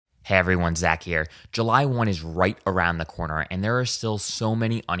Hey everyone, Zach here. July 1 is right around the corner, and there are still so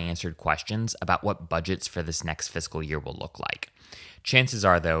many unanswered questions about what budgets for this next fiscal year will look like. Chances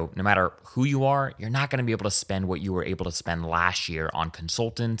are, though, no matter who you are, you're not going to be able to spend what you were able to spend last year on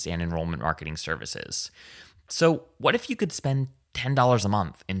consultants and enrollment marketing services. So, what if you could spend $10 a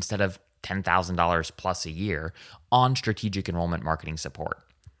month instead of $10,000 plus a year on strategic enrollment marketing support?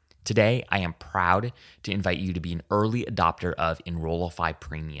 Today, I am proud to invite you to be an early adopter of Enrollify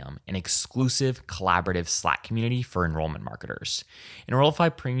Premium, an exclusive collaborative Slack community for enrollment marketers. Enrollify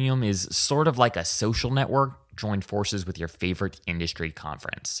Premium is sort of like a social network joined forces with your favorite industry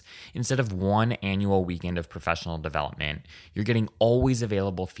conference. Instead of one annual weekend of professional development, you're getting always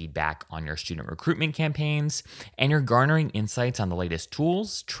available feedback on your student recruitment campaigns, and you're garnering insights on the latest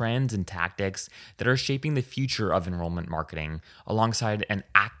tools, trends, and tactics that are shaping the future of enrollment marketing, alongside an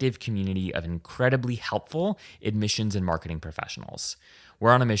active community of incredibly helpful admissions and marketing professionals.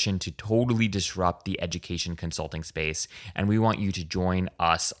 We're on a mission to totally disrupt the education consulting space, and we want you to join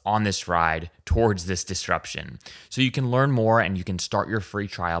us on this ride towards this disruption. So you can learn more and you can start your free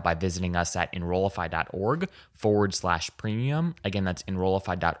trial by visiting us at enrollify.org/premium. Again, that's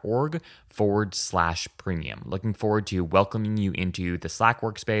enrollify.org/premium. Looking forward to welcoming you into the Slack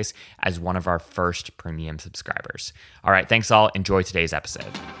workspace as one of our first premium subscribers. All right, thanks all. Enjoy today's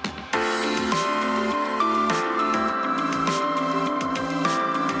episode.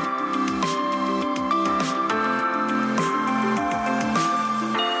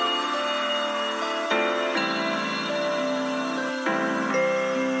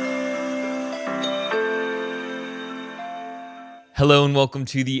 Hello and welcome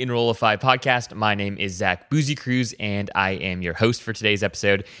to the Enrollify podcast. My name is Zach Boozy Cruz and I am your host for today's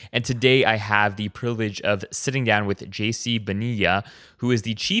episode. And today I have the privilege of sitting down with JC Bonilla, who is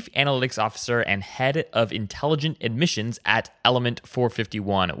the Chief Analytics Officer and Head of Intelligent Admissions at Element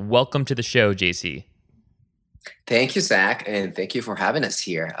 451. Welcome to the show, JC. Thank you, Zach, and thank you for having us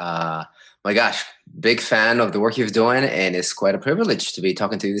here. My gosh, big fan of the work you're doing, and it's quite a privilege to be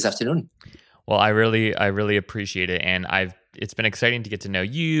talking to you this afternoon. Well, I really appreciate it, and it's been exciting to get to know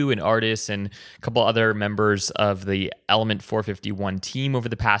you and artists and a couple other members of the Element 451 team over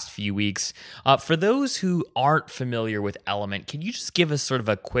the past few weeks. For those who aren't familiar with Element, can you just give us sort of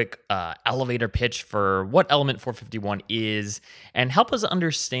a quick elevator pitch for what Element 451 is and help us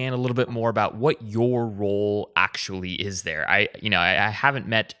understand a little bit more about what your role actually is there? I haven't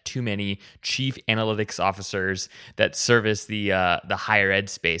met too many chief analytics officers that service the higher ed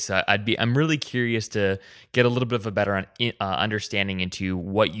space. I'm really curious to get a little bit of a better understanding into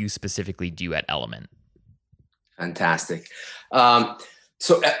what you specifically do at Element. Fantastic.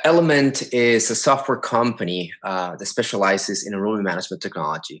 So Element is a software company that specializes in enrollment management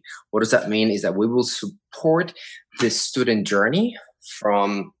technology. What does that mean? Is that we will support the student journey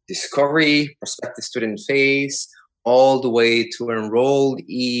from discovery, prospective student phase, all the way to enrolled,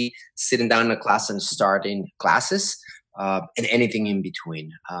 sitting down in a class and starting classes, and anything in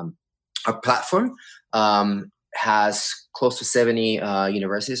between. Our platform has close to 70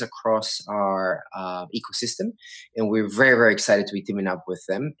 universities across our ecosystem, and we're very, very excited to be teaming up with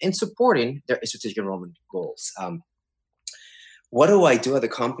them and supporting their strategic enrollment goals. What do I do at the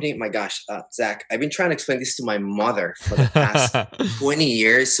company? My gosh, Zach, I've been trying to explain this to my mother for the past 20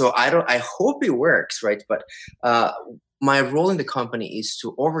 years, so I hope it works, right? But my role in the company is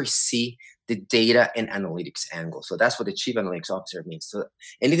to oversee the data and analytics angle. So that's what the Chief Analytics Officer means. So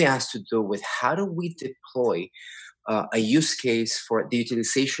anything that has to do with how do we deploy a use case for the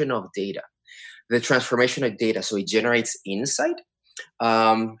utilization of data, the transformation of data, so it generates insight.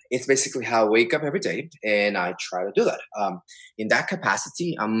 It's basically how I wake up every day, and I try to do that. In that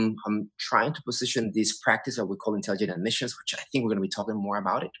capacity, I'm trying to position this practice that we call intelligent admissions, which I think we're going to be talking more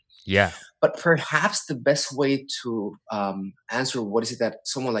about it. Yeah. But perhaps the best way to answer what is it that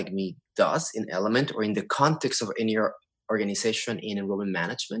someone like me does in Element or in the context of any organization in enrollment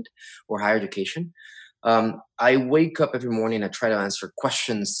management or higher education, I wake up every morning and I try to answer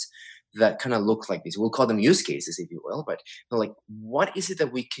questions that kind of look like this. We'll call them use cases, if you will. But like, what is it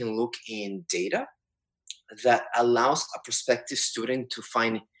that we can look in data that allows a prospective student to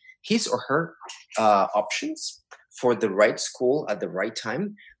find his or her options for the right school at the right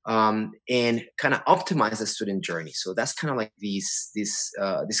time, and kind of optimize the student journey. So that's kind of like this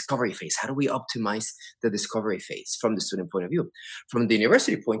discovery phase. How do we optimize the discovery phase from the student point of view? From the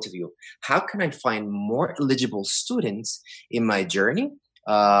university point of view, how can I find more eligible students in my journey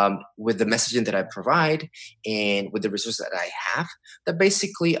with the messaging that I provide and with the resources that I have that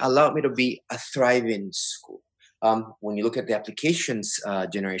basically allow me to be a thriving school? When you look at the applications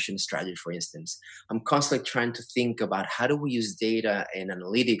generation strategy, for instance, I'm constantly trying to think about how do we use data and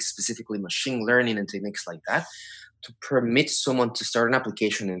analytics, specifically machine learning and techniques like that, to permit someone to start an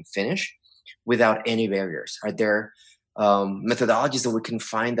application and finish without any barriers? Are there methodologies that we can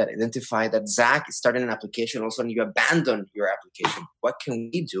find that identify that Zach is starting an application, all of a sudden you abandon your application? What can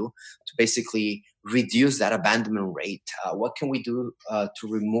we do to basically reduce that abandonment rate? What can we do to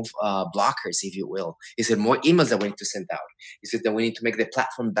remove blockers, if you will? Is it more emails that we need to send out? Is it that we need to make the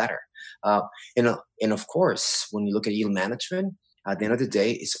platform better? Uh, and of course, when you look at yield management, at the end of the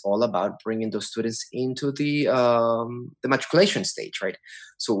day, it's all about bringing those students into the matriculation stage, right?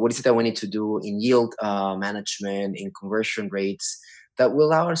 So, what is it that we need to do in yield management, in conversion rates, that will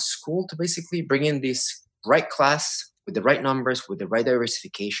allow our school to basically bring in this right class with the right numbers, with the right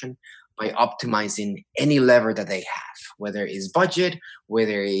diversification, by optimizing any lever that they have, whether it's budget,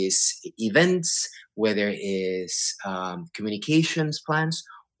 whether it's events, whether it's communications plans,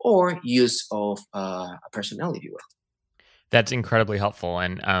 or use of personnel, if you will. That's incredibly helpful.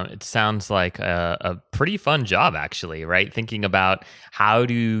 And it sounds like a pretty fun job, actually, right? Thinking about how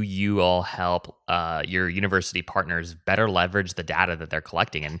do you all help your university partners better leverage the data that they're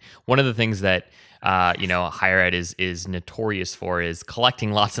collecting. And one of the things that higher ed is notorious for is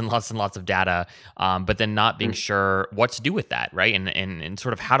collecting lots and lots and lots of data, but then not being sure what to do with that, right? And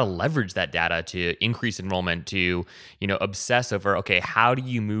sort of how to leverage that data to increase enrollment, to obsess over, okay, how do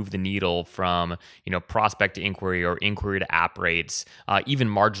you move the needle from prospect to inquiry or inquiry to app rates, even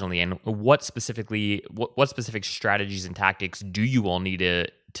marginally, and what specific strategies and tactics do you all need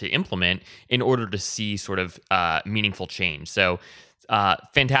to implement in order to see sort of meaningful change? So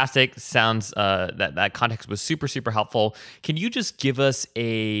fantastic. Sounds that context was super, super helpful. Can you just give us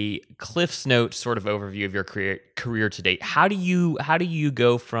a Cliff's Note sort of overview of your career to date? How do you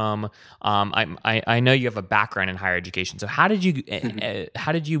go from I know you have a background in higher education. So how did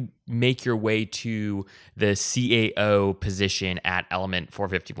you make your way to the CAO position at Element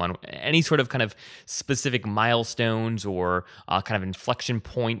 451? Any sort of kind of specific milestones or kind of inflection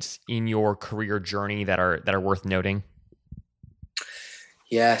points in your career journey that are worth noting?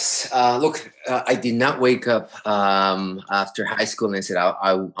 Yes. Look, I did not wake up after high school and said,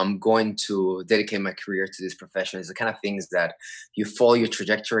 I'm going to dedicate my career to this profession. It's the kind of things that you follow your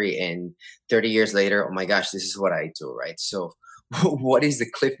trajectory, and 30 years later, oh my gosh, this is what I do, right? So, what is the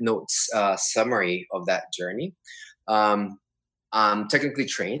Cliff Notes summary of that journey? I'm technically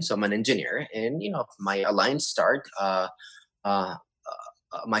trained, so I'm an engineer, and my aligned start. Uh,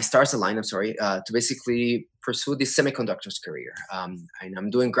 my stars aligned, I'm sorry, to basically pursue this semiconductors career. And I'm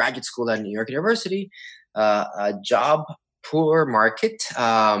doing graduate school at New York University, a job poor market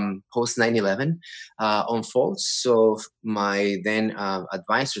post 9/11 unfolds. So my then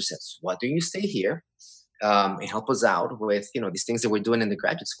advisor says, "Why don't you stay here and help us out with these things that we're doing in the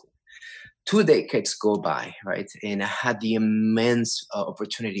graduate school?" 2 decades go by, right? And I had the immense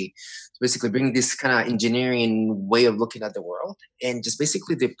opportunity to basically bring this kind of engineering way of looking at the world and just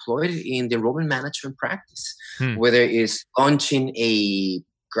basically deploy it in the enrollment management practice, Hmm. whether it's launching a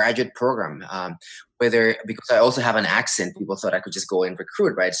graduate program, whether, because I also have an accent, people thought I could just go and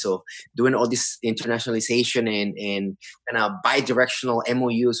recruit, right? So doing all this internationalization and kind of bi-directional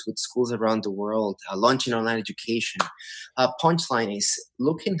MOUs with schools around the world, launching online education. Punchline is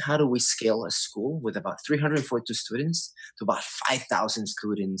looking how do we scale a school with about 342 students to about 5,000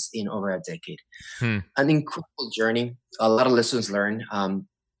 students in over a decade. Hmm. An incredible journey, a lot of lessons learned.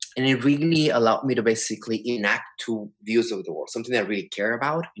 And it really allowed me to basically enact two views of the world, something that I really care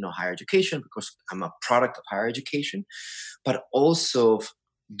about, higher education, because I'm a product of higher education, but also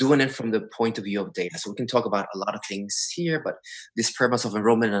doing it from the point of view of data. So we can talk about a lot of things here, but this premise of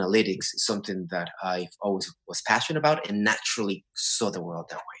enrollment analytics is something that I've always was passionate about and naturally saw the world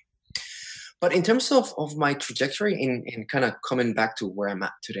that way. But in terms of my trajectory and kind of coming back to where I'm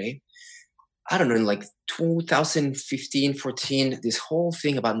at today, I don't know, in like 2015, 14, this whole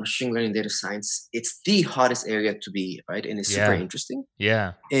thing about machine learning data science, it's the hottest area to be, right? And it's super Yeah. interesting.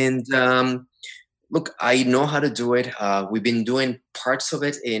 Yeah. And look, I know how to do it. We've been doing parts of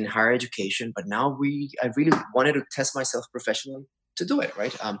it in higher education, but now I really wanted to test myself professionally to do it,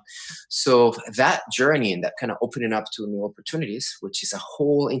 right? So that journey and that kind of opening up to new opportunities, which is a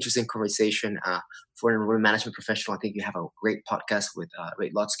whole interesting conversation for an enrollment management professional. I think you have a great podcast with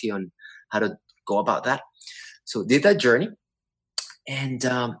Ray Lotsky on how to go about that. So did that journey, and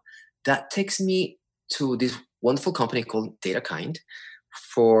that takes me to this wonderful company called DataKind.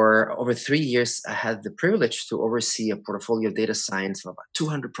 For over 3 years, I had the privilege to oversee a portfolio of data science of about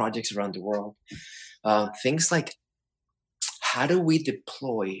 200 projects around the world. Things like how do we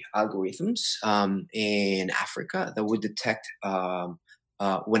deploy algorithms in Africa that would detect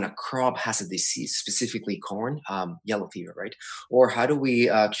when a crop has a disease, specifically corn, yellow fever, right? Or how do we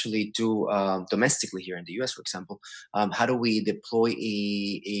actually do domestically here in the US, for example, how do we deploy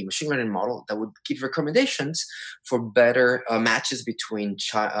a machine learning model that would give recommendations for better matches between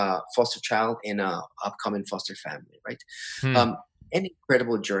foster child and upcoming foster family, right? Hmm. Um, an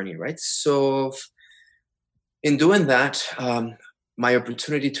incredible journey, right? So in doing that, my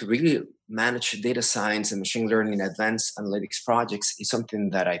opportunity to really manage data science and machine learning and advanced analytics projects is something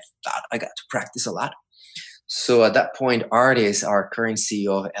that I thought I got to practice a lot. So at that point, Artis, our current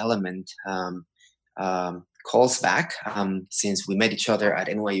CEO of Element, calls back since we met each other at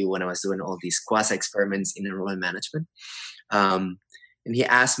NYU when I was doing all these quasi experiments in enrollment management. Um, and he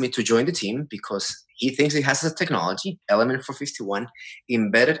asked me to join the team because he thinks he has a technology, Element for 51,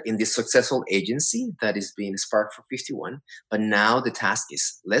 embedded in this successful agency that is being Spark for 51. But now the task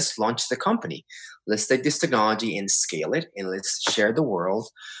is let's launch the company. Let's take this technology and scale it, and let's share the world,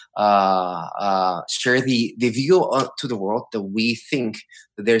 share the view to the world that we think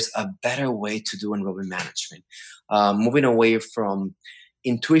that there's a better way to do enrollment management, moving away from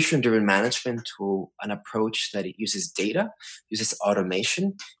intuition driven management to an approach that it uses data, uses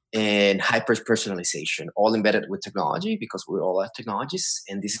automation, and hyper personalization, all embedded with technology because we all have technologies.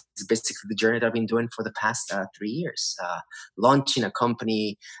 And this is basically the journey that I've been doing for the past 3 years. Launching a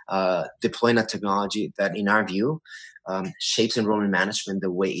company, deploying a technology that, in our view, shapes enrollment management the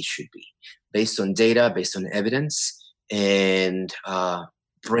way it should be, based on data, based on evidence, and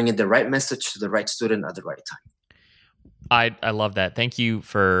bringing the right message to the right student at the right time. I love that. Thank you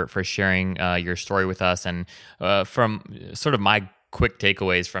for sharing your story with us. And from sort of my quick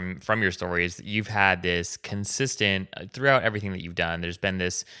takeaways from your stories, you've had this consistent throughout everything that you've done. There's been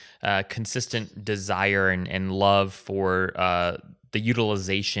this consistent desire and love for the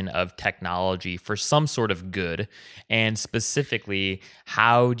utilization of technology for some sort of good, and specifically,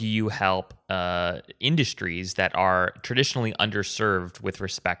 how do you help industries that are traditionally underserved with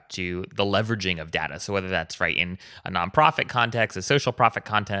respect to the leveraging of data? So whether that's right in a nonprofit context, a social profit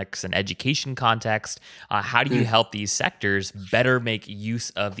context, an education context, how do you help these sectors better make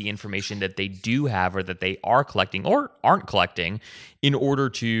use of the information that they do have or that they are collecting or aren't collecting in order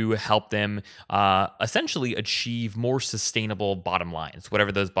to help them essentially achieve more sustainable bottom lines,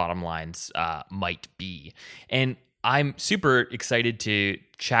 whatever those bottom lines might be? And I'm super excited to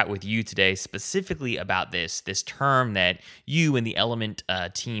chat with you today specifically about this term that you and the Element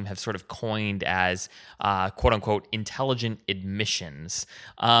team have sort of coined as quote unquote intelligent admissions.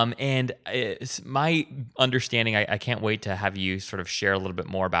 And it's my understanding, I can't wait to have you sort of share a little bit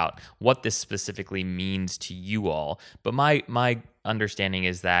more about what this specifically means to you all. But my understanding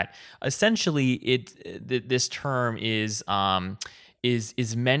is that essentially this term is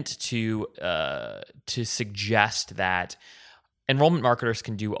meant to suggest that enrollment marketers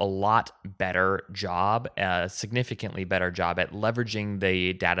can do a lot better job, a significantly better job at leveraging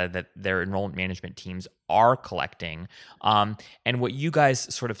the data that their enrollment management teams are collecting. And what you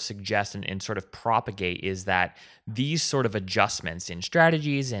guys sort of suggest and sort of propagate is that these sort of adjustments in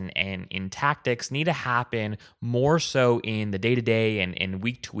strategies and in tactics need to happen more so in the day-to-day and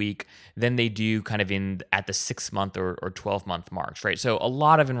week-to-week than they do kind of at the 6-month or 12-month marks, right? So a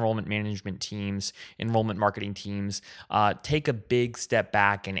lot of enrollment management teams, enrollment marketing teams take a big step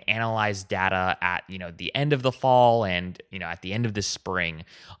back and analyze data at the end of the fall and at the end of the spring.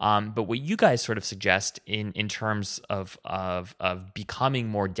 But what you guys sort of suggest in terms of becoming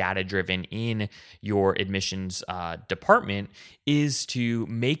more data driven in your admissions department is to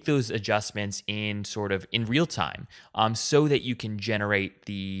make those adjustments in real time, so that you can generate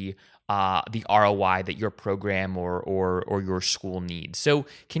the ROI that your program or your school needs. So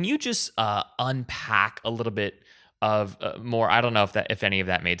can you just unpack a little bit of more? I don't know if any of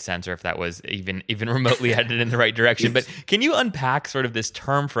that made sense or if that was even remotely headed in the right direction. But can you unpack sort of this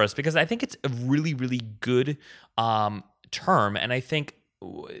term for us, because I think it's a really, really good term, and I think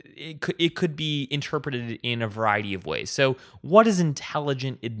it could be interpreted in a variety of ways. So, what does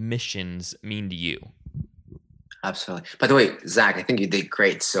intelligent admissions mean to you? Absolutely. By the way, Zach, I think you did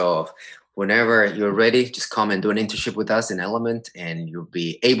great. So whenever you're ready, just come and do an internship with us in Element, and you'll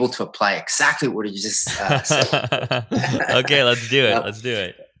be able to apply exactly what you just said. Okay, let's do it. Uh, Let's do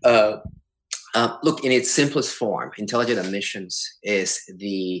it. uh, Look, in its simplest form, intelligent admissions is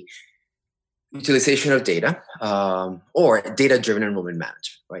the utilization of data, or data-driven enrollment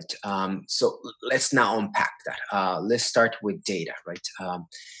management, right? So let's now unpack that. Let's start with data, right?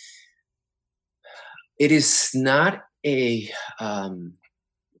 It is not a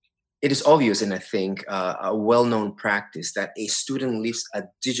it is obvious, and I think a well-known practice, that a student leaves a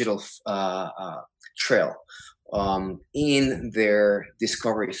digital trail in their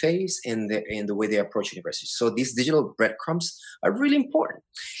discovery phase, in the way they approach university. So these digital breadcrumbs are really important,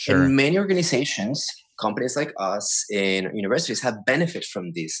 and Sure. many organizations, companies like us, and universities have benefit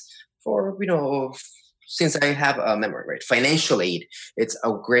from this. For since I have a memory, right? Financial aid, it's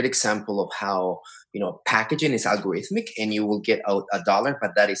a great example of how packaging is algorithmic, and you will get out a dollar,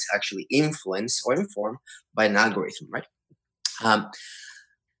 but that is actually influenced or informed by an algorithm, right? Um,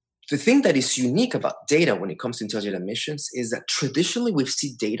 the thing that is unique about data when it comes to intelligent admissions is that traditionally we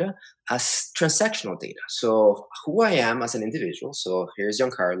see data as transactional data. So who I am as an individual. So here's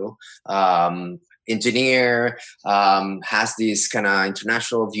Giancarlo, engineer, has this kind of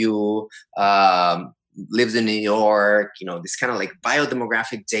international view, lives in New York, this kind of like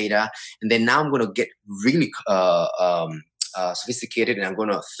biodemographic data. And then now I'm going to get really sophisticated, and I'm going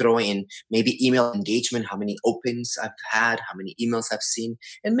to throw in maybe email engagement, how many opens I've had, how many emails I've seen,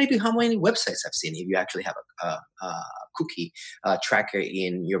 and maybe how many websites I've seen if you actually have a cookie tracker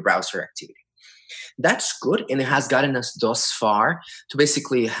in your browser activity. That's good, and it has gotten us thus far to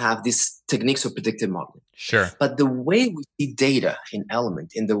basically have these techniques of predictive modeling. Sure. But the way we see data in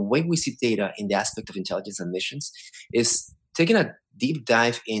Element, and the way we see data in the aspect of intelligence admissions, is taking a deep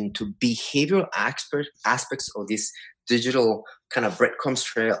dive into behavioral aspects of these digital kind of breadcrumbs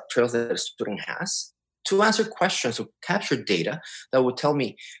trails that a student has, to answer questions or capture data that will tell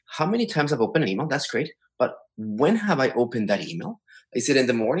me how many times I've opened an email. That's great. But when have I opened that email? Is it in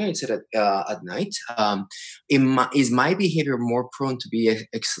the morning? Is it at night? Is my behavior more prone to be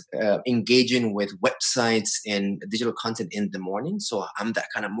engaging with websites and digital content in the morning? So I'm that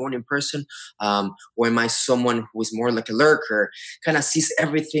kind of morning person. Or am I someone who is more like a lurker, kind of sees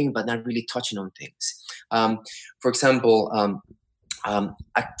everything but not really touching on things? For example,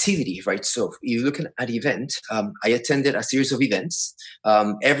 activity, right? So if you're looking at event, I attended a series of events.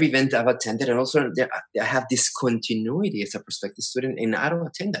 Every event I've attended, and also I have this continuity as a prospective student, and I don't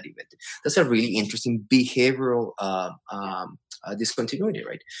attend that event. That's a really interesting behavioral discontinuity,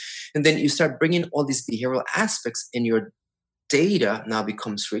 right? And then you start bringing all these behavioral aspects, and your data now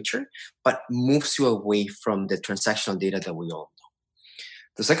becomes richer, but moves you away from the transactional data that we all know.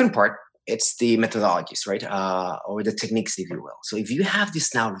 The second part, it's the methodologies, right? Or the techniques, if you will. So if you have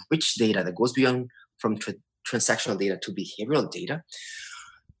this now rich data that goes beyond from transactional data to behavioral data,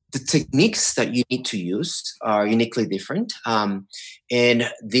 the techniques that you need to use are uniquely different. And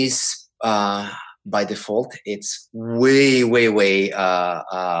this, by default, it's way, way, way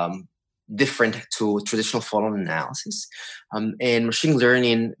different to traditional funnel analysis. And machine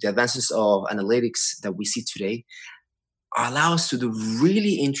learning, the advances of analytics that we see today, allow us to do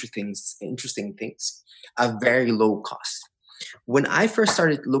really interesting things at very low cost. When I first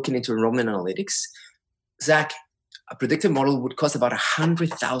started looking into enrollment analytics, Zach, a predictive model would cost about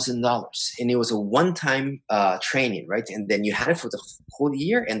 $100,000, and it was a one-time training, right? And then you had it for the whole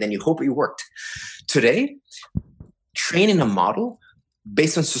year, and then you hope it worked. Today, training a model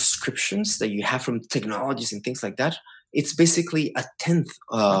based on subscriptions that you have from technologies and things like that, it's basically a tenth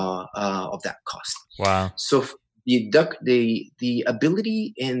of that cost. Wow. So the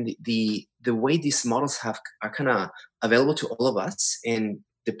ability and the way these models are kind of available to all of us and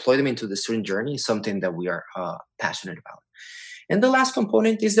deploy them into the student journey is something that we are passionate about. And the last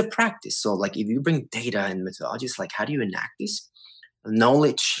component is the practice. So like if you bring data and methodologies, like how do you enact this?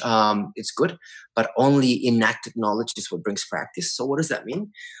 Knowledge, it's good, but only enacted knowledge is what brings practice. So what does that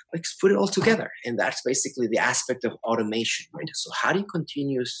mean? Let's put it all together. And that's basically the aspect of automation, right? So how do you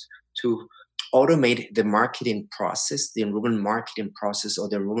continue to automate the marketing process, the enrollment marketing process, or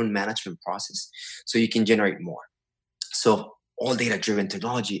the enrollment management process, so you can generate more? So all data-driven,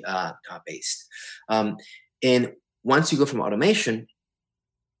 technology based. And once you go from automation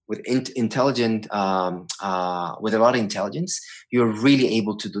with intelligent, with a lot of intelligence, you're really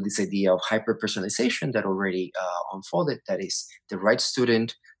able to do this idea of hyper personalization that already unfolded. That is the right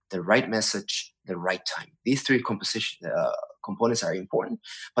student, the right message, the right time. These three components are important,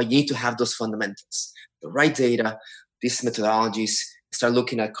 but you need to have those fundamentals: the right data, these methodologies. Start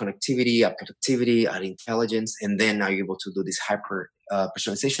looking at connectivity, at productivity, at intelligence, and then are you able to do this hyper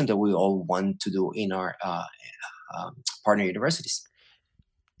personalization that we all want to do in our partner universities.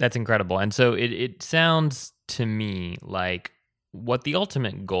 That's incredible. And so it sounds to me like what the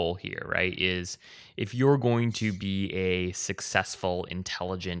ultimate goal here, right, is if you're going to be a successful,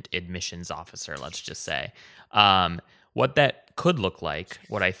 intelligent admissions officer, let's just say, what that could look like,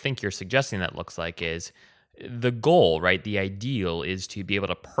 what I think you're suggesting that looks like is the goal, right? The ideal is to be able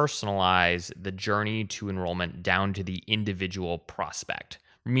to personalize the journey to enrollment down to the individual prospect,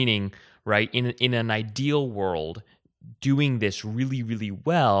 Meaning, right, in an ideal world, doing this really, really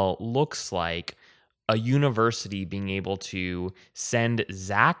well looks like a university being able to send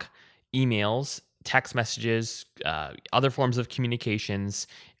Zach emails, text messages, other forms of communications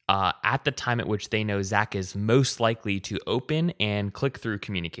at the time at which they know Zach is most likely to open and click through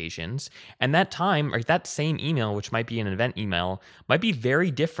communications. And that time, or that same email, which might be an event email, might be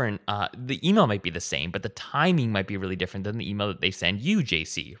very different. The email might be the same, but the timing might be really different than the email that they send you,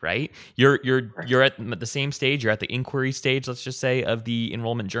 JC, right? You're at the same stage, you're at the inquiry stage, let's just say, of the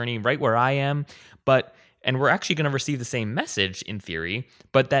enrollment journey, right where I am. And we're actually going to receive the same message in theory,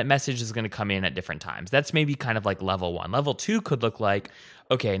 but that message is going to come in at different times. That's maybe kind of like level 1. Level 2 could look like,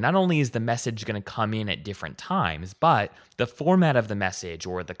 okay, not only is the message going to come in at different times, but the format of the message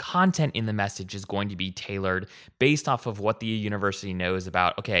or the content in the message is going to be tailored based off of what the university knows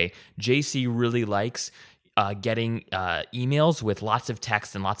about, okay, JC really likes getting emails with lots of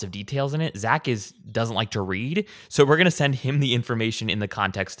text and lots of details in it. Zach doesn't like to read, so we're going to send him the information in the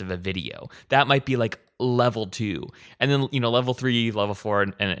context of a video. That might be like level 2, and then level 3, level 4,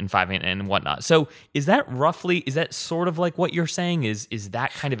 and 5, and whatnot. So is that sort of like what you're saying? Is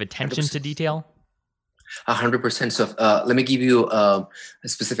that kind of attention 100%. to detail? 100%. So let me give you a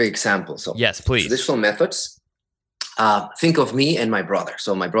specific example. So yes, please. Traditional methods. Think of me and my brother.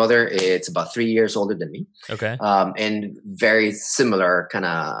 So my brother is about 3 years older than me. Okay. And very similar kind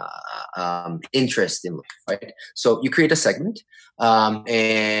of interest in life, right? So you create a segment,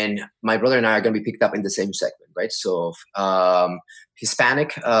 and my brother and I are going to be picked up in the same segment, right? So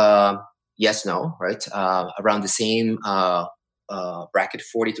Hispanic, yes, no, right? Around the same bracket,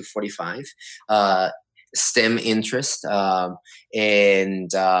 40 to 45. STEM interest,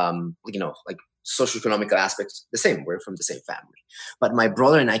 and like socioeconomic aspects, the same. We're from the same family. But my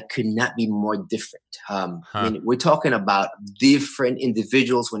brother and I could not be more different. I mean, we're talking about different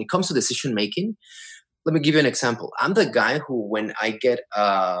individuals when it comes to decision making. Let me give you an example. I'm the guy who, when I get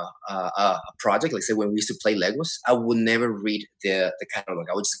a project, like say when we used to play Legos, I would never read the catalog.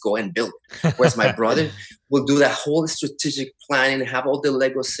 I would just go and build it. Whereas my brother will do that whole strategic planning, have all the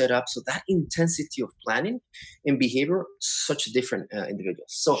Legos set up. So that intensity of planning and behavior, such different individuals.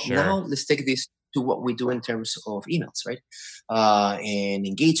 So now let's take this to what we do in terms of emails, right? And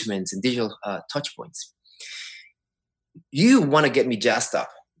engagements and digital touch points. You want to get me jazzed up.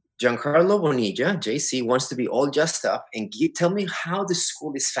 Giancarlo Bonilla, JC, wants to be all jazzed up and tell me how the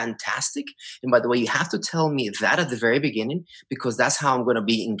school is fantastic. And by the way, you have to tell me that at the very beginning, because that's how I'm going to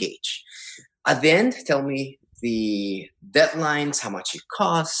be engaged. At the end, tell me the deadlines, how much it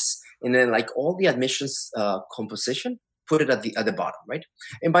costs, and then like all the admissions composition, put it at the bottom, right?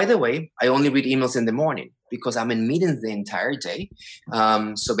 And by the way, I only read emails in the morning because I'm in meetings the entire day.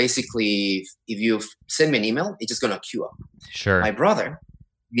 So basically, if you send me an email, it's just going to queue up. Sure. My brother,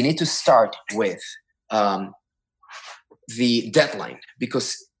 you need to start with the deadline,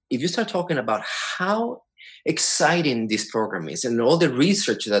 because if you start talking about how exciting this program is and all the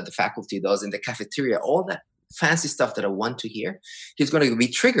research that the faculty does in the cafeteria, all that fancy stuff that I want to hear, he's going to be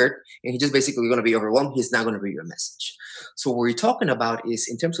triggered and he's just basically going to be overwhelmed. He's not going to read your message. So what we're talking about is,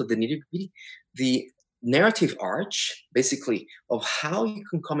 in terms of the nitty-gritty, the narrative arch, basically, of how you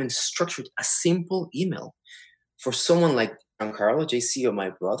can come and structure a simple email for someone like Giancarlo, JC, or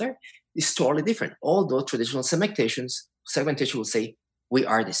my brother is totally different. All those traditional segmentation will say, we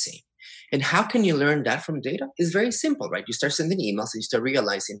are the same. And how can you learn that from data? It's very simple, right? You start sending emails and you start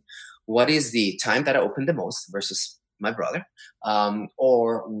realizing what is the time that I open the most versus my brother,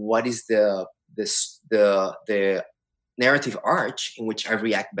 or what is the narrative arch in which I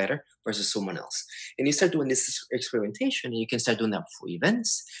react better versus someone else. And you start doing this experimentation, and you can start doing that for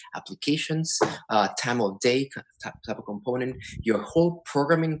events, applications, time of day type of component, your whole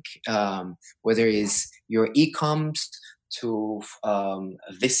programming, whether it's your e-coms to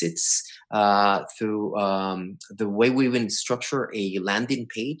visits, through the way we even structure a landing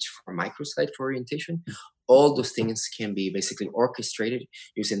page for microsite for orientation. All those things can be basically orchestrated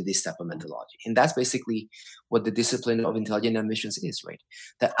using this type of methodology. And that's basically what the discipline of intelligent admissions is, right?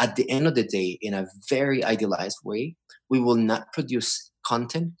 That at the end of the day, in a very idealized way, we will not produce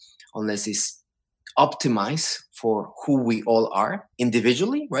content unless it's optimized for who we all are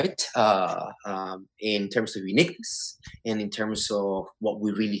individually, right? In terms of uniqueness and in terms of what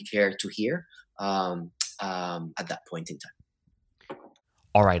we really care to hear at that point in time.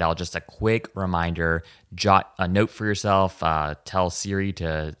 All right, Al, just a quick reminder, jot a note for yourself, tell Siri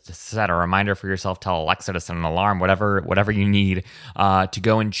to set a reminder for yourself, tell Alexa to set an alarm, whatever you need, to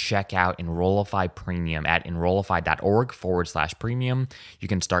go and check out Enrollify Premium at enrollify.org/premium. You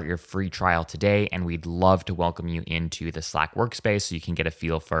can start your free trial today, and we'd love to welcome you into the Slack workspace so you can get a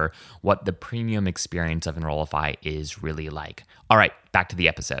feel for what the premium experience of Enrollify is really like. All right, back to the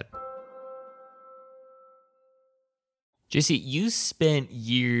episode. JC, you spent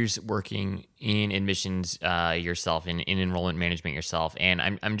years working in admissions yourself, in enrollment management yourself,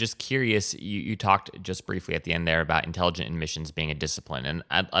 and I'm just curious. You talked just briefly at the end there about intelligent admissions being a discipline, and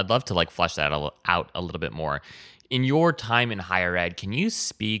I'd love to flesh that out a little bit more. In your time in higher ed, can you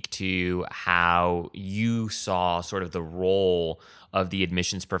speak to how you saw sort of the role of the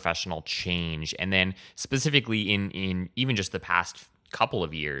admissions professional change, and then specifically in even just the past couple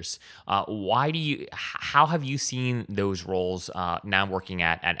of years, how have you seen those roles now working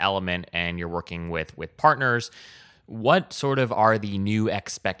at Element, and you're working with partners? What sort of are the new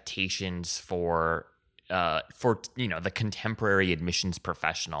expectations for the contemporary admissions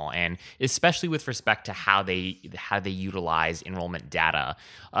professional, and especially with respect to how they utilize enrollment data?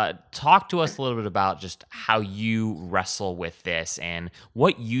 Talk to us a little bit about just how you wrestle with this and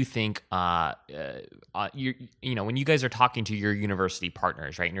what you think. When you guys are talking to your university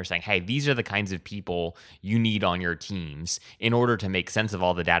partners, right, and you're saying, hey, these are the kinds of people you need on your teams in order to make sense of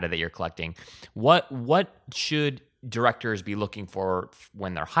all the data that you're collecting. What should directors be looking for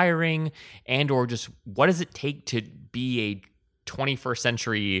when they're hiring, and or just what does it take to be a 21st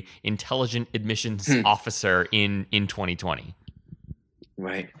century intelligent admissions officer in 2020?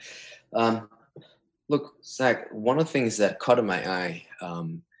 Right. Look, Zach, one of the things that caught my eye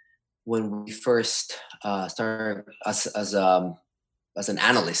when we first started as an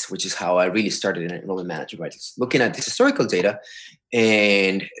analyst, which is how I really started in enrollment management, right? Looking at this historical data,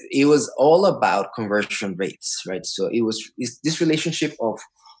 and it was all about conversion rates, right? So it's this relationship of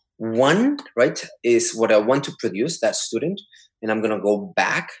one, right, is what I want to produce, that student, and I'm going to go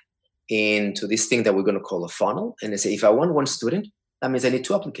back into this thing that we're going to call a funnel, and I say, if I want one student, that means I need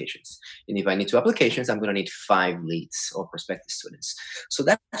 2 applications. And if I need 2 applications, I'm going to need 5 leads or prospective students. So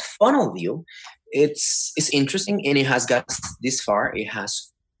that funnel view, it's interesting, and it has got this far. It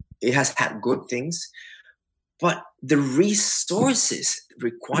has had good things, but the resources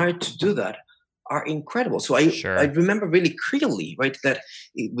required to do that are incredible. So I remember really clearly, right, that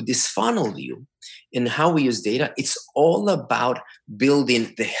with this funnel view and how we use data, it's all about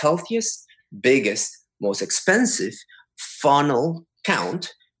building the healthiest, biggest, most expensive funnel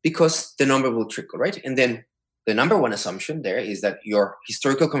count, because the number will trickle, right? And then the number one assumption there is that your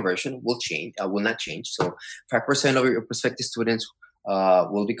historical conversion will not change. So 5% of your prospective students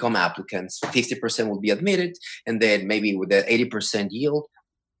will become applicants, 50% will be admitted, and then maybe with the 80% yield,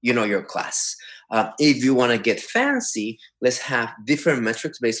 your class. If you want to get fancy, let's have different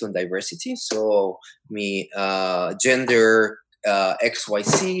metrics based on diversity. So gender,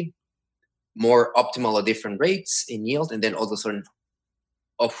 XYZ, more optimal at different rates in yield, and then all of a sudden,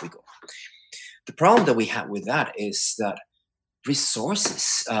 off we go. The problem that we have with that is that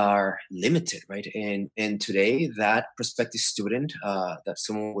resources are limited, right? And today, that prospective student that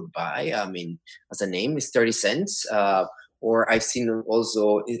someone would buy, as a name, is 30 cents. Or I've seen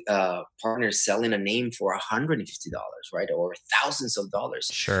also partners selling a name for $150, right, or thousands of dollars.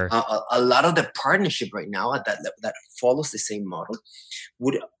 Sure. A lot of the partnership right now that follows the same model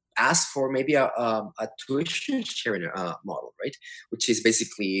would ask for maybe a tuition sharing model, right? Which is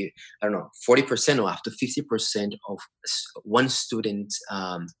basically, 40% or up to 50% of one student's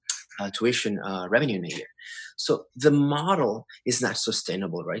tuition revenue in a year. So the model is not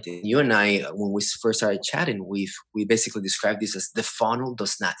sustainable, right? And you and I, when we first started chatting, we basically described this as the funnel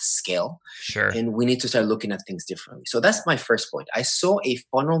does not scale. Sure. And we need to start looking at things differently. So that's my first point. I saw a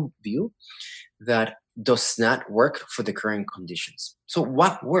funnel view that does not work for the current conditions. So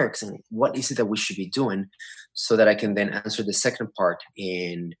what works, and what is it that we should be doing, so that I can then answer the second part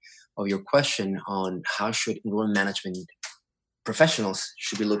of your question on how should enrollment management professionals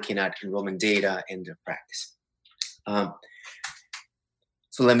should be looking at enrollment data and their practice.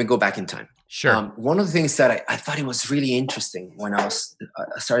 So let me go back in time. Sure. One of the things that I thought it was really interesting when I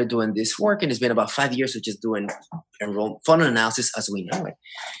started doing this work, and it's been about 5 years of just doing funnel analysis as we know it,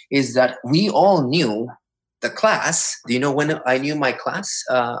 is that we all knew the class. Do you know when I knew my class,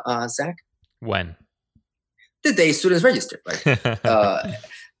 Zach? When? The day students registered, right?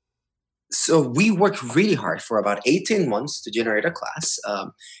 So we worked really hard for about 18 months to generate a class.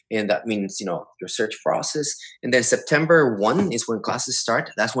 And that means, your search process. And then September 1 is when classes start.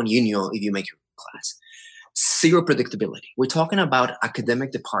 That's when you know if you make your class. zero predictability. We're talking about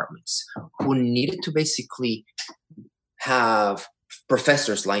academic departments who needed to basically have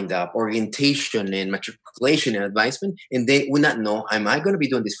professors lined up, orientation and matriculation and advisement, and they would not know, am I going to be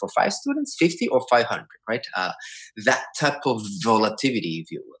doing this for 5 students, 50 or 500, right? That type of volatility,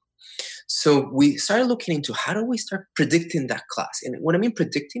 if you will. So we started looking into how do we start predicting that class? And when I mean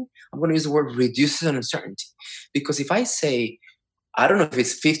predicting, I'm going to use the word reduces uncertainty. Because if I say, I don't know if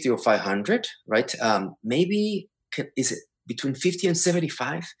it's 50 or 500, right? Is it between 50 and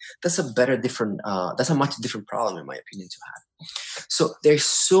 75? That's a much different problem, in my opinion, to have. So there's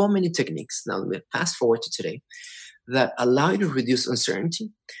so many techniques. Now, let me fast forward to today that allow you to reduce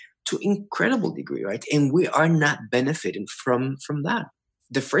uncertainty to incredible degree, right? And we are not benefiting from that.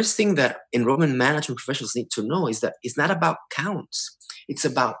 The first thing that enrollment management professionals need to know is that it's not about counts. It's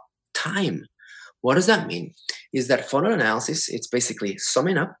about time. What does that mean? Is that funnel analysis, it's basically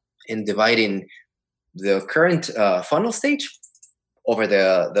summing up and dividing the current funnel stage over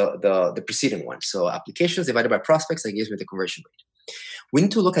the preceding one. So applications divided by prospects, that gives me the conversion rate. We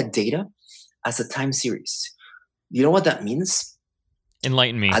need to look at data as a time series. You know what that means?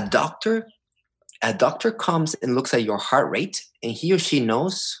 Enlighten me. A doctor comes and looks at your heart rate, and he or she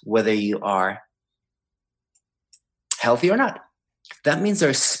knows whether you are healthy or not. That means they're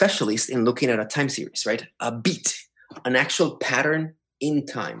a specialist in looking at a time series, right? A beat, an actual pattern in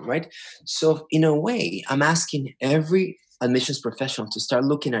time, right? So in a way, I'm asking every admissions professional to start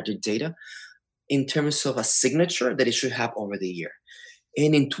looking at your data in terms of a signature that it should have over the year.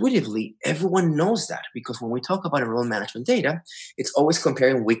 And intuitively, everyone knows that, because when we talk about enrollment management data, it's always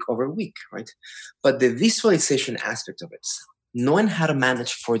comparing week over week, right? But the visualization aspect of it, knowing how to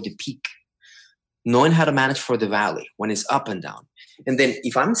manage for the peak, knowing how to manage for the valley when it's up and down. And then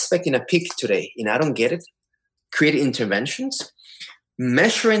if I'm expecting a peak today and I don't get it, create interventions,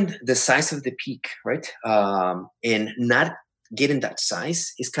 measuring the size of the peak, right? And not getting that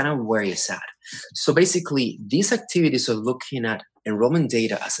size is kind of where it's at. So basically, these activities are looking at enrollment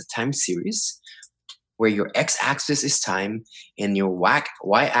data as a time series where your x-axis is time and your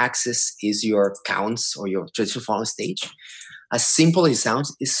y-axis is your counts or your traditional funnel stage. As simple as it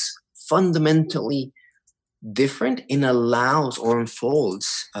sounds, is fundamentally different and allows or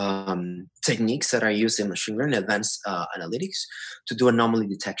unfolds techniques that are used in machine learning, advanced analytics to do anomaly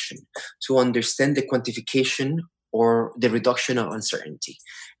detection, to understand the quantification or the reduction of uncertainty.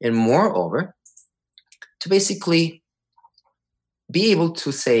 And moreover, to basically be able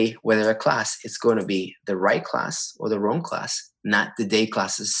to say whether a class is going to be the right class or the wrong class, not the day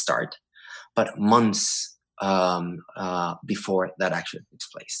classes start, but months before that actually takes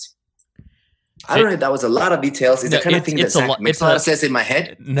place. I don't know if that was a lot of details. It's the kind of thing that makes a lot of sense in my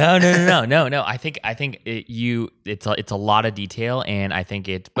head. No. I think it's a lot of detail, and I think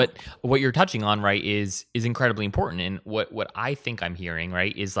but what you're touching on, right, is incredibly important. And what I think I'm hearing,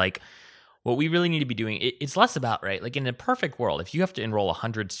 right, is like what we really need to be doing. It's less about, right, like in a perfect world, if you have to enroll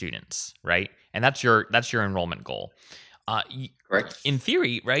 100 students, right, and that's your enrollment goal. Correct. In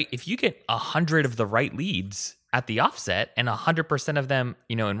theory, right, if you get 100 of the right leads at the offset and 100% of them,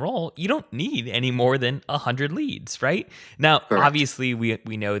 enroll, you don't need any more than 100 leads, right? Now, correct. Obviously,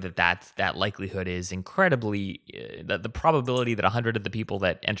 we know that likelihood is incredibly, the probability that 100 of the people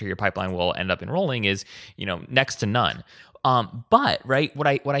that enter your pipeline will end up enrolling is, next to none. But right, what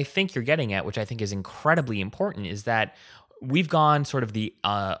I think you're getting at, which I think is incredibly important, is that we've gone sort of the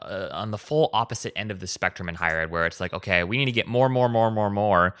on the full opposite end of the spectrum in higher ed, where it's like, okay, we need to get more,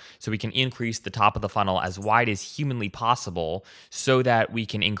 so we can increase the top of the funnel as wide as humanly possible, so that we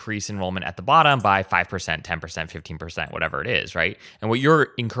can increase enrollment at the bottom by 5%, 10%, 15%, whatever it is, right? And what you're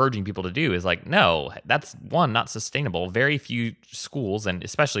encouraging people to do is like, no, that's not sustainable. Very few schools, and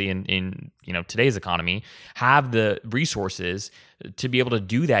especially in today's economy, have the resources to be able to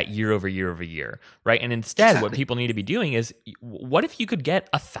do that year over year, right? And instead, exactly, what people need to be doing is, what if you could get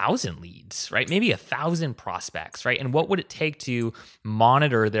 1,000 leads, right? Maybe 1,000 prospects, right? And what would it take to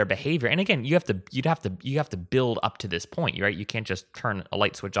monitor their behavior? And again, you have to build up to this point, right? You can't just turn a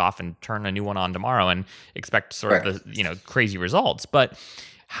light switch off and turn a new one on tomorrow and expect sort of the crazy results. But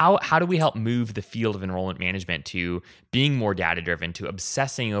how do we help move the field of enrollment management to being more data-driven, to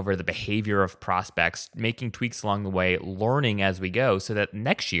obsessing over the behavior of prospects, making tweaks along the way, learning as we go, so that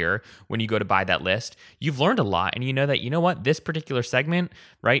next year, when you go to buy that list, you've learned a lot, and you know that, this particular segment,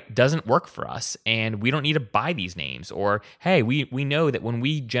 right, doesn't work for us, and we don't need to buy these names. Or, hey, we know that when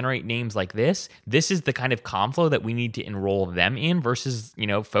we generate names like this is the kind of Conflow that we need to enroll them in, versus,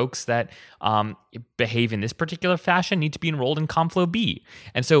 folks that behave in this particular fashion need to be enrolled in Conflow B.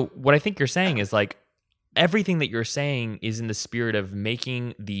 And so what I think you're saying is like, everything that you're saying is in the spirit of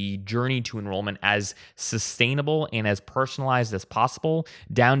making the journey to enrollment as sustainable and as personalized as possible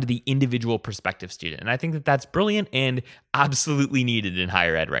down to the individual prospective student. And I think that that's brilliant and absolutely needed in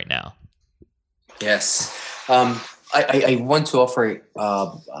higher ed right now. Yes. I want to offer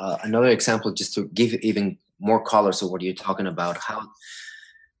another example just to give even more color to what you're talking about, how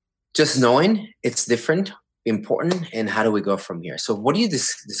just knowing it's different, important, and how do we go from here? So what you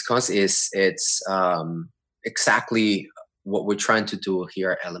discuss is it's exactly what we're trying to do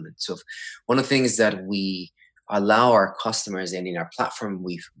here at Element. So one of the things that we allow our customers, and in our platform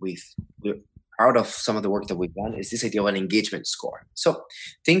we're out of some of the work that we've done, is this idea of an engagement score. So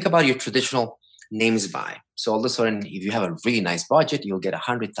think about your traditional names buy. So all of a sudden, if you have a really nice budget, you'll get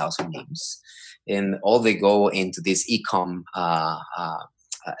 100,000 names, and all they go into this e-com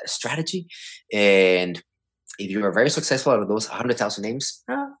strategy. And if you are very successful out of those 100,000 names,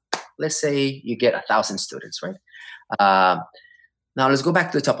 let's say you get 1,000 students, right? Now let's go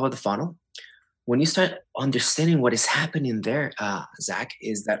back to the top of the funnel. When you start understanding what is happening there, Zach,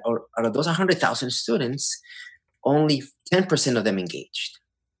 is that out of those 100,000 students, only 10% of them engaged,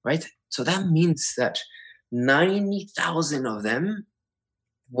 right? So that means that 90,000 of them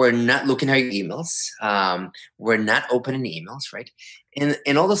were not looking at your emails, were not opening emails, right?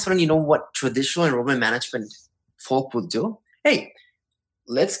 And all of a sudden, you know what traditional enrollment management folk would do? Hey,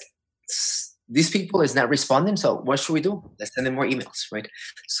 these people is not responding, so what should we do? Let's send them more emails, right?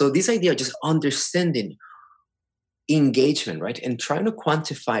 So this idea of just understanding engagement, right? And trying to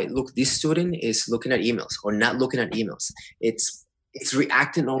quantify, look, this student is looking at emails or not looking at emails. It's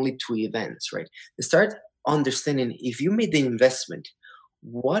reacting only to events, right? To start understanding, if you made the investment,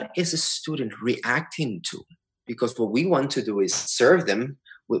 what is a student reacting to? Because what we want to do is serve them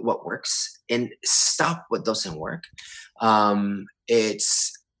with what works and stop what doesn't work.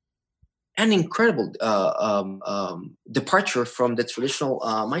 It's an incredible departure from the traditional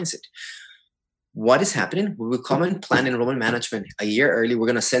mindset. What is happening? We will come and plan enrollment management a year early. We're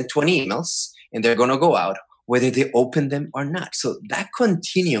going to send 20 emails and they're going to go out whether they open them or not. So that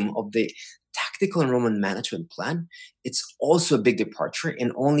continuum of the tactical enrollment management plan, it's also a big departure,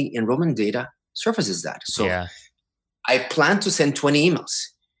 and only enrollment data surfaces that. So yeah. I plan to send 20 emails.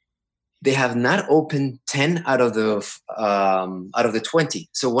 They have not opened 10 out of the 20.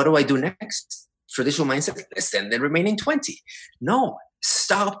 So what do I do next? Traditional mindset, let's send the remaining 20. No,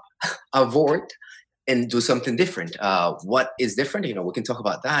 stop, avoid, and do something different. What is different? We can talk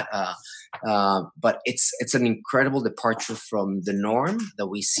about that. But it's an incredible departure from the norm that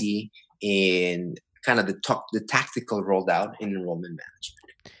we see in kind of the tactical rolled out in enrollment management.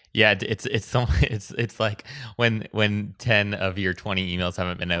 Yeah, it's like when 10 of your 20 emails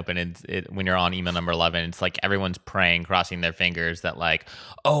haven't been opened, when you're on email number 11, it's like everyone's praying, crossing their fingers that like,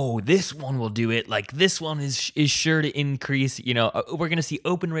 oh, this one will do it. Like this one is sure to increase. We're going to see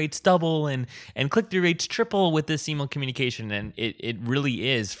open rates double and click-through rates triple with this email communication. And it really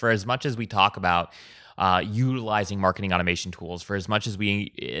is, for as much as we talk about utilizing marketing automation tools, for as much as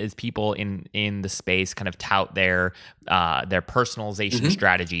we as people in the space kind of tout their personalization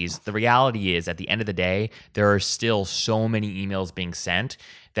strategies, the reality is at the end of the day, there are still so many emails being sent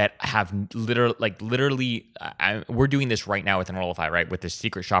that have literally we're doing this right now with Enrollify, right? With this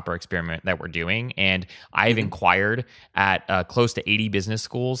secret shopper experiment that we're doing. And I've inquired at close to 80 business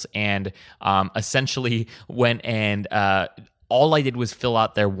schools and essentially went and all I did was fill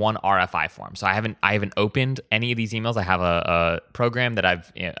out their one RFI form. So I haven't opened any of these emails. I have a program that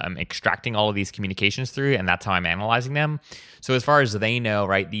I'm extracting all of these communications through, and that's how I'm analyzing them. So as far as they know,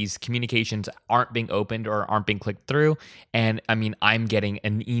 right, these communications aren't being opened or aren't being clicked through. And I mean, I'm getting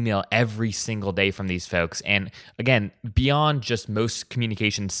an email every single day from these folks. And again, beyond just most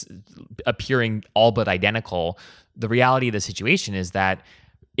communications appearing all but identical, the reality of the situation is that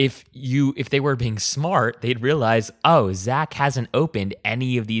if they were being smart, they'd realize, oh, Zach hasn't opened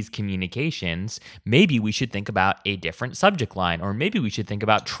any of these communications. Maybe we should think about a different subject line, or maybe we should think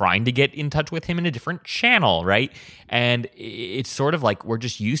about trying to get in touch with him in a different channel, right? And it's sort of like we're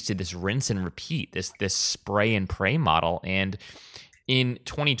just used to this rinse and repeat, this spray and pray model. And in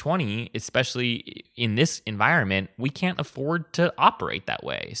 2020, especially in this environment, we can't afford to operate that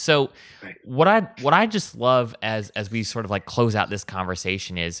way. So what I just love as we sort of like close out this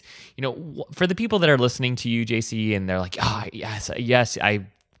conversation is, for the people that are listening to you, JC, and they're like, oh, yes, I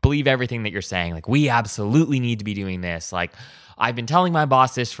believe everything that you're saying. Like, we absolutely need to be doing this. Like, I've been telling my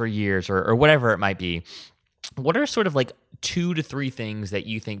boss this for years, or whatever it might be. What are sort of like 2 to 3 things that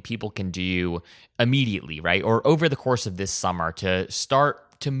you think people can do immediately, right? Or over the course of this summer to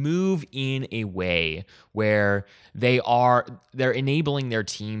start to move in a way where they're enabling their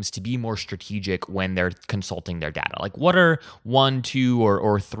teams to be more strategic when they're consulting their data? Like, what are one, two,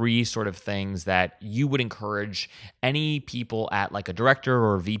 or three sort of things that you would encourage any people at like a director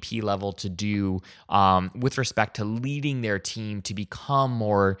or VP level to do with respect to leading their team to become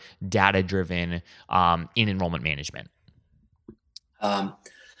more data driven in enrollment management?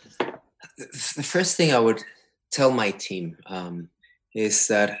 The first thing I would tell my team is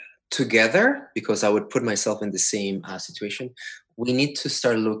that together, because I would put myself in the same situation, we need to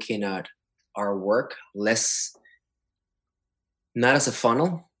start looking at our work less, not as a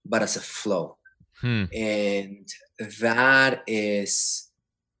funnel, but as a flow. And that is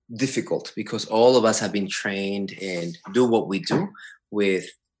difficult because all of us have been trained and do what we do with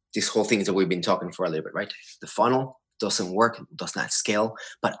this whole thing that we've been talking for a little bit, right? The funnel doesn't work, it does not scale,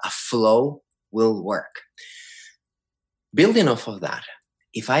 but a flow will work. Building off of that,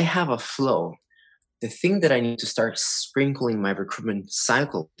 if I have a flow, the thing that I need to start sprinkling my recruitment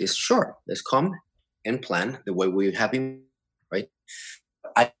cycle is sure, let's come and plan the way we have been, right?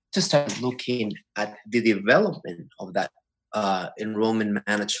 I need to start looking at the development of that enrollment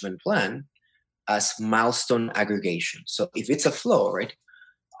management plan as milestone aggregation. So if it's a flow, right,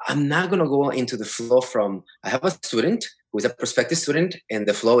 I'm not going to go into the flow from I have a student who is a prospective student and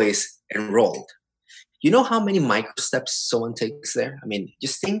the flow is enrolled. You know how many micro steps someone takes there? I mean,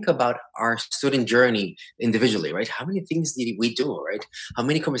 just think about our student journey individually, right? How many things did we do, right? How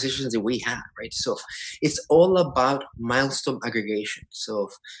many conversations did we have, right? So it's all about milestone aggregation. So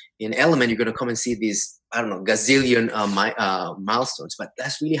in Element, you're going to come and see these, I don't know, gazillion milestones, but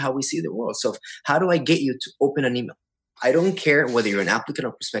that's really how we see the world. So how do I get you to open an email? I don't care whether you're an applicant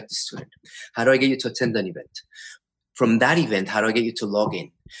or prospective student. How do I get you to attend an event? From that event, how do I get you to log in?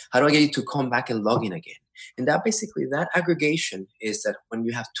 How do I get you to come back and log in again? And that basically, that aggregation is that when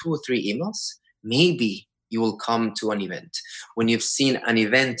you have 2 or 3 emails, maybe you will come to an event. When you've seen an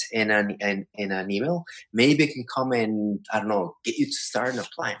event in an email, maybe it can come and, I don't know, get you to start and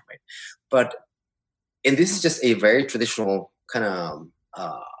apply, right? But, and this is just a very traditional kind of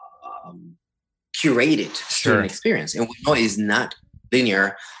curated student experience. And we know it's not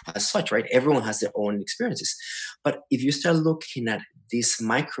linear as such, right? Everyone has their own experiences. But if you start looking at these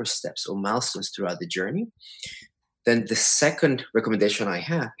micro steps or milestones throughout the journey, then the second recommendation I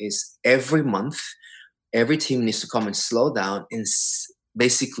have is every month, every team needs to come and slow down and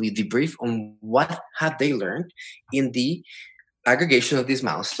basically debrief on what have they learned in the aggregation of these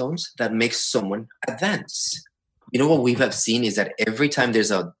milestones that makes someone advance. You know, what we have seen is that every time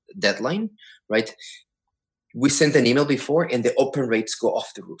there's a deadline, right? We sent an email before and the open rates go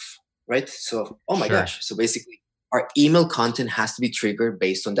off the roof, right? So, oh my gosh. So basically, our email content has to be triggered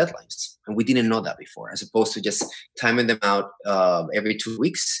based on deadlines. And we didn't know that before, as opposed to just timing them out every 2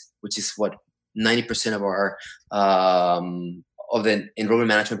 weeks, which is what 90% of our of the enrollment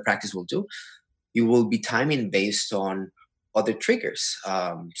management practice will do. You will be timing based on other triggers.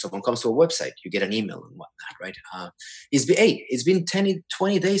 Someone comes to a website, you get an email and whatnot, right? It's been 20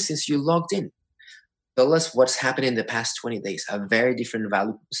 days since you logged in. Tell us what's happened in the past 20 days. A very different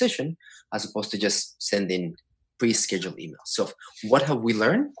value proposition as opposed to just sending pre-scheduled emails. So what have we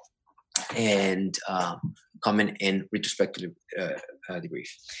learned? And comment and retrospectively debrief.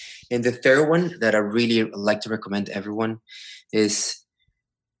 And the third one that I really like to recommend to everyone is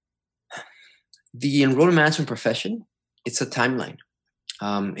the enrollment management profession. It's a timeline.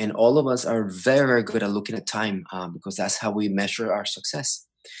 And all of us are very, very good at looking at time because that's how we measure our success.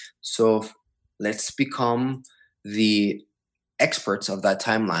 So let's become the experts of that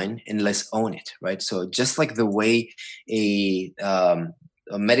timeline and let's own it, right? So just like the way a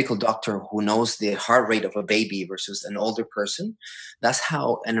medical doctor who knows the heart rate of a baby versus an older person, that's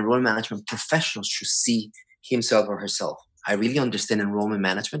how an enrollment management professional should see himself or herself. I really understand enrollment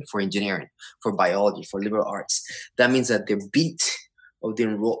management for engineering, for biology, for liberal arts. That means that the beat of the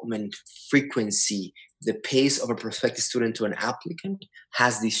enrollment frequency, the pace of a prospective student to an applicant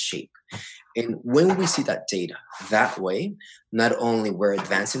has this shape. And when we see that data that way, not only we're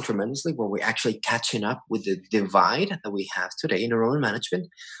advancing tremendously, but we're actually catching up with the divide that we have today in enrollment management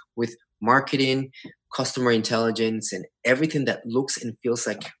with marketing, customer intelligence, and everything that looks and feels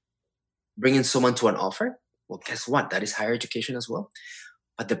like bringing someone to an offer. Well, guess what? That is higher education as well.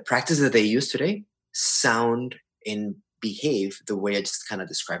 But the practices that they use today sound and behave the way I just kind of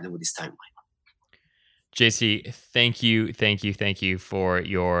described them with this timeline. JC, thank you for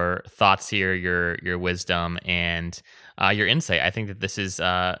your thoughts here, your wisdom, and your insight. I think that this is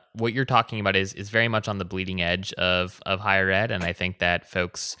what you're talking about is very much on the bleeding edge of higher ed, and I think that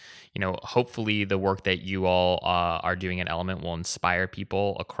folks, hopefully the work that you all are doing at Element will inspire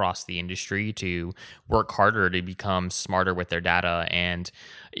people across the industry to work harder to become smarter with their data. And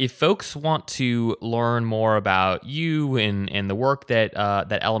if folks want to learn more about you and the work that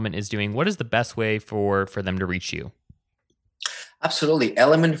that Element is doing, what is the best way for them to reach you? Absolutely.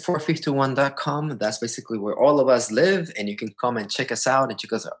 Element451.com. That's basically where all of us live, and you can come and check us out and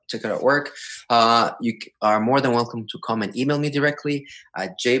check out our work. You are more than welcome to come and email me directly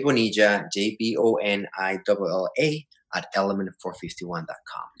at jbonilla, JBONILLA at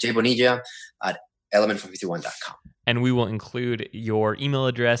element451.com. jbonilla at element451.com. And we will include your email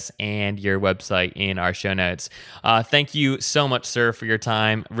address and your website in our show notes. Thank you so much, sir, for your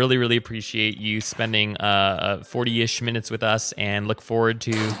time. Really, really appreciate you spending 40-ish minutes with us, and look forward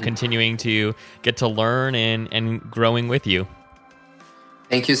to continuing to get to learn and growing with you.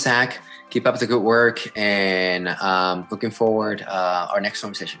 Thank you, Zach. Keep up the good work, and looking forward our next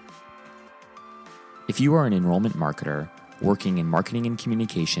conversation. If you are an enrollment marketer working in marketing and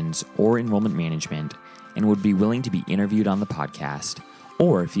communications or enrollment management and would be willing to be interviewed on the podcast,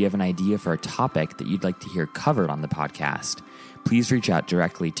 or if you have an idea for a topic that you'd like to hear covered on the podcast, please reach out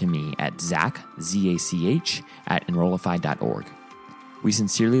directly to me at Zach, Z-A-C-H, at Enrollify.org. We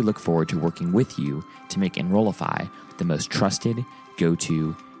sincerely look forward to working with you to make Enrollify the most trusted,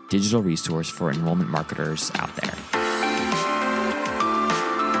 go-to digital resource for enrollment marketers out there.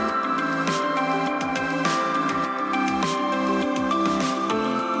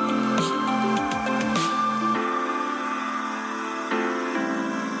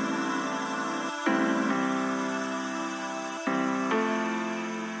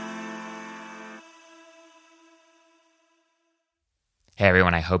 Hey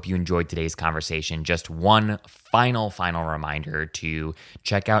everyone, I hope you enjoyed today's conversation. Just one final reminder to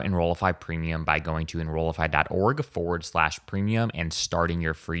check out Enrollify Premium by going to enrollify.org/premium and starting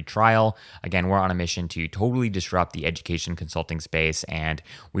your free trial. Again, we're on a mission to totally disrupt the education consulting space, and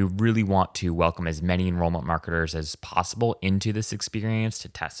we really want to welcome as many enrollment marketers as possible into this experience to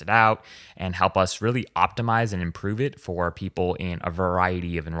test it out and help us really optimize and improve it for people in a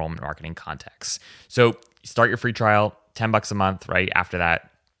variety of enrollment marketing contexts. So start your free trial. $10 a month, right? After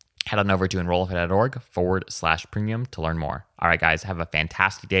that, head on over to enrollify.org/premium to learn more. All right, guys, have a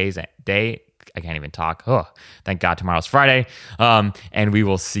fantastic day. I can't even talk. Oh, thank God tomorrow's Friday. And we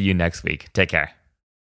will see you next week. Take care.